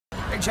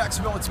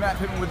Jacksonville, it's Matt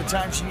Pittman with the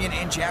Time Machine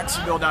and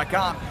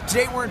Jacksonville.com.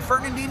 Today we're in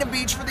Fernandina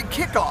Beach for the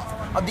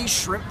kickoff of the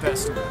Shrimp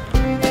Festival.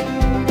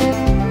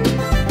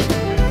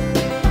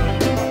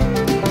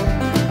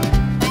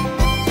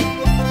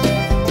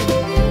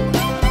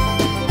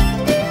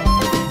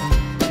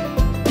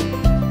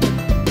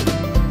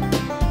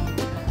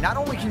 Not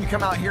only can you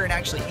come out here and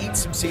actually eat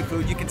some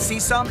seafood, you can see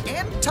some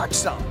and touch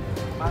some.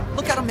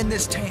 Look at them in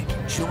this tank,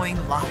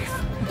 enjoying life.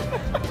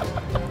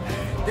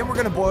 Then we're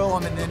gonna boil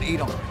them and then eat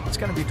them. It's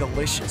gonna be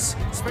delicious,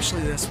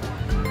 especially this one.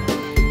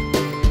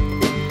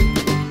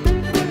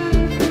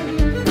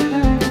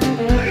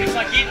 It's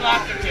like eating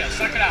lobster tail.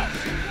 Suck it out.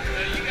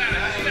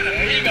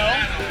 There you go.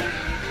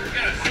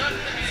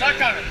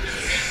 Suck on it.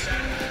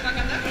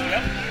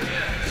 Yep.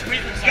 Squeeze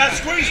it. You gotta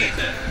squeeze it.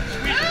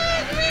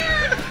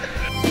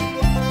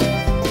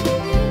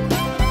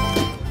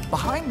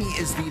 Behind me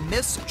is the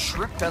Miss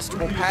Shrimp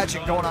Festival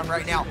pageant going on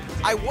right now.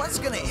 I was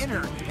gonna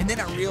enter, and then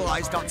I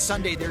realized on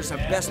Sunday there's a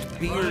best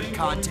beard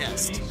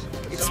contest.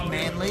 It's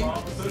manly,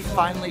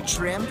 finely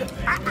trimmed.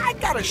 I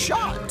got a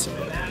shot.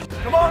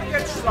 Come on,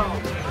 get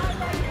some.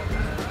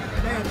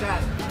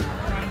 Fantastic.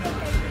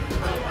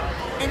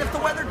 And if the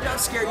weather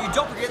does scare you,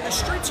 don't forget the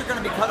streets are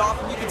gonna be cut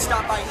off and you can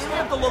stop by any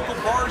of the local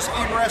bars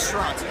and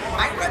restaurants.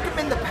 I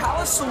recommend the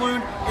Palace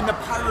Saloon and the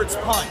Pirate's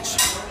Punch.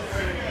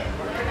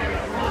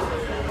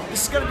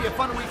 This is going to be a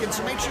fun weekend,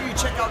 so make sure you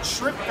check out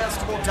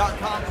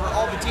shrimpfestival.com for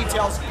all the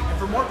details. And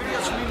for more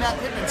videos from me, Matt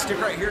Pittman, stick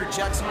right here at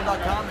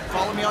Jacksonville.com and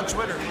follow me on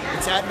Twitter.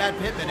 It's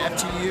 @MattPittman,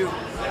 FTU.